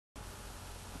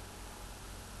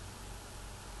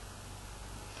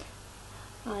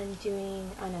I'm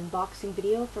doing an unboxing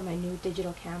video for my new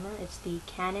digital camera. It's the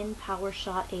Canon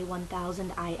PowerShot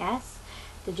A1000 IS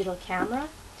digital camera.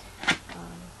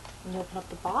 When you open up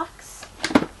the box,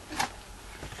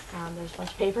 there's a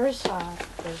bunch of papers.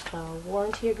 There's the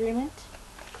warranty agreement.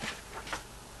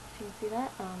 If you can see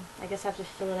that. I guess I have to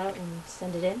fill it out and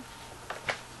send it in.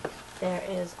 There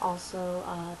is also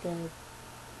the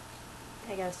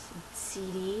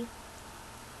CD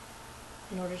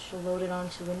in order to load it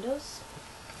onto Windows.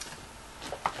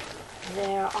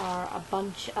 There are a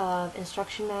bunch of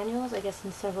instruction manuals, I guess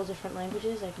in several different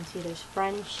languages. I can see there's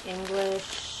French,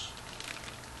 English,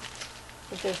 I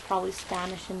think there's probably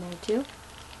Spanish in there too.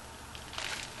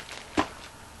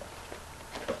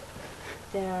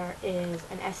 There is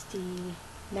an SD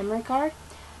memory card.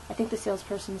 I think the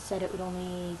salesperson said it would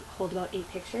only hold about 8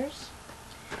 pictures.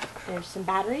 There's some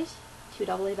batteries,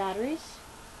 2 AA batteries.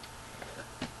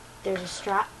 There's a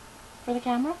strap for the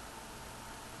camera.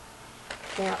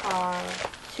 There are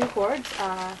 2 cords.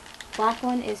 Black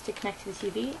one is to connect to the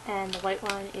TV, and the white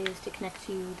one is to connect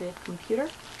to the computer.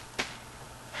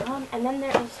 And then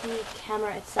there is the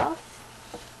camera itself.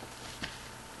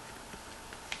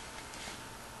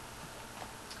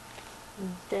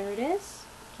 And there it is.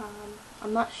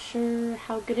 I'm not sure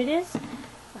how good it is.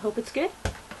 I hope it's good.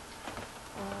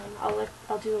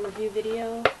 I'll do a review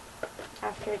video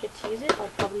after I get to use it. I'll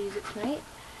probably use it tonight.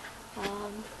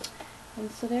 And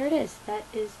so there it is. That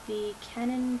is the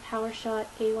Canon PowerShot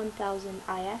A1000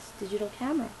 IS digital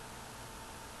camera.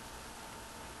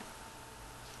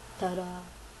 Ta-da!